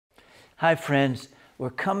Hi friends,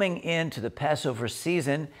 we're coming into the Passover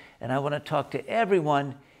season and I want to talk to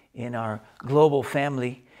everyone in our global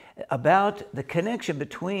family about the connection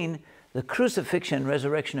between the crucifixion and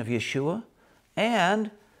resurrection of Yeshua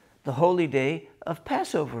and the holy day of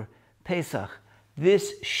Passover, Pesach.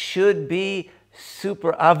 This should be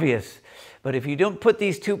super obvious, but if you don't put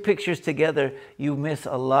these two pictures together, you miss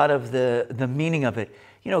a lot of the meaning of it.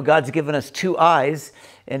 You know, God's given us two eyes,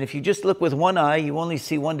 and if you just look with one eye, you only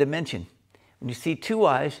see one dimension. When you see two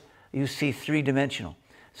eyes, you see three-dimensional.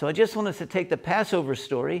 So I just want us to take the Passover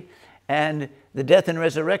story and the death and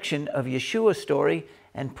resurrection of Yeshua's story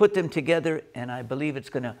and put them together, and I believe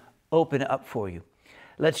it's going to open up for you.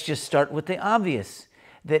 Let's just start with the obvious,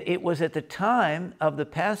 that it was at the time of the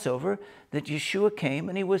Passover that Yeshua came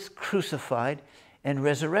and he was crucified and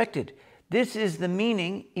resurrected. This is the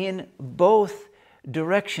meaning in both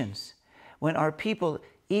directions. When our people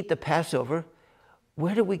eat the Passover,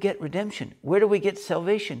 where do we get redemption? Where do we get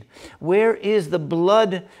salvation? Where is the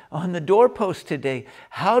blood on the doorpost today?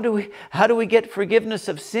 How do we get forgiveness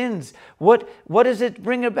of sins? What does it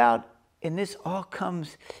bring about? And this all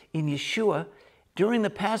comes in Yeshua during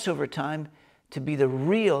the Passover time to be the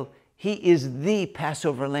real, he is the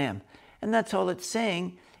Passover Lamb. And that's all it's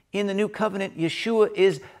saying. In the new covenant, Yeshua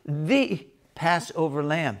is the Passover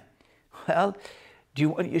Lamb. Well, do you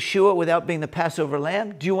want Yeshua without being the Passover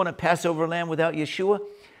Lamb? Do you want a Passover Lamb without Yeshua?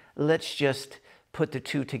 Let's just put the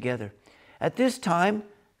two together. At this time,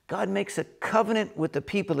 God makes a covenant with the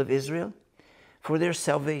people of Israel for their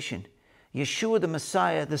salvation. Yeshua the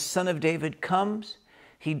Messiah, the Son of David, comes.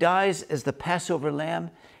 He dies as the Passover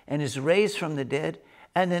Lamb and is raised from the dead.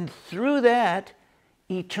 And then through that,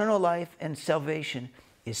 eternal life and salvation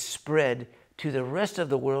is spread to the rest of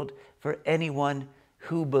the world for anyone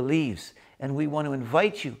who believes. And we want to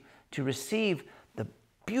invite you to receive the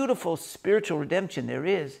beautiful spiritual redemption there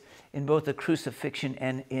is in both the crucifixion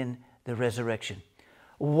and in the resurrection.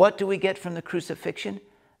 What do we get from the crucifixion?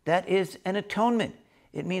 That is an atonement.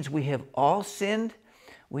 It means we have all sinned,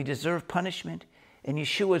 we deserve punishment, and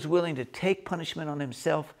Yeshua is willing to take punishment on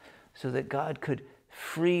himself so that God could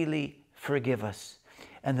freely forgive us.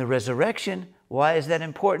 And the resurrection, why is that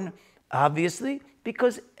important? Obviously,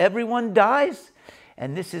 because everyone dies.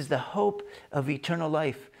 And this is the hope of eternal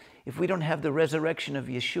life. If we don't have the resurrection of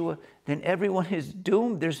Yeshua, then everyone is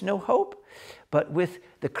doomed. There's no hope. But with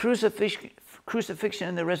the crucifixion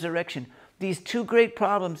and the resurrection, these two great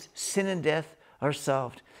problems, sin and death, are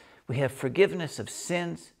solved. We have forgiveness of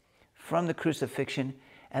sins from the crucifixion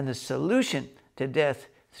and the solution to death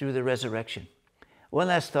through the resurrection. One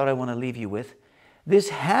last thought I want to leave you with. This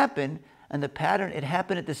happened, and the pattern, it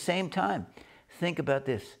happened at the same time. Think about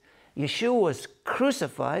this. Yeshua was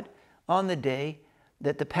crucified on the day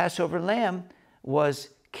that the Passover lamb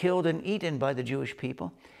was killed and eaten by the Jewish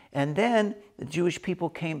people. And then the Jewish people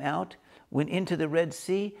came out, went into the Red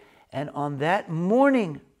Sea, and on that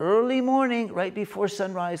morning, early morning, right before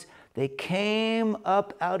sunrise, they came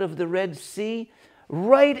up out of the Red Sea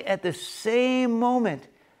right at the same moment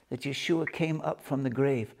that Yeshua came up from the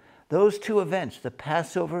grave. Those two events, the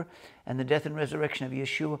Passover and the death and resurrection of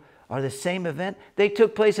Yeshua, are the same event. They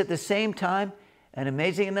took place at the same time. And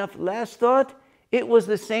amazing enough, last thought, it was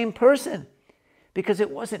the same person. Because it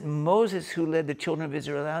wasn't Moses who led the children of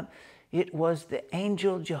Israel out. It was the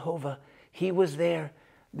angel Jehovah. He was there.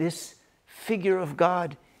 This figure of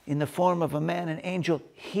God in the form of a man, an angel.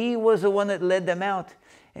 He was the one that led them out.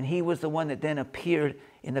 And he was the one that then appeared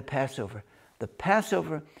in the Passover. The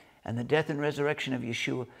Passover and the death and resurrection of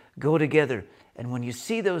Yeshua go together. And when you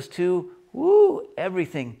see those two,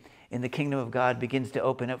 everything in the kingdom of God begins to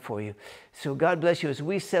open up for you. So God bless you as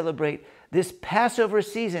we celebrate this Passover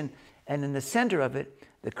season, and in the center of it,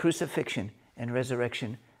 the crucifixion and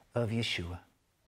resurrection of Yeshua.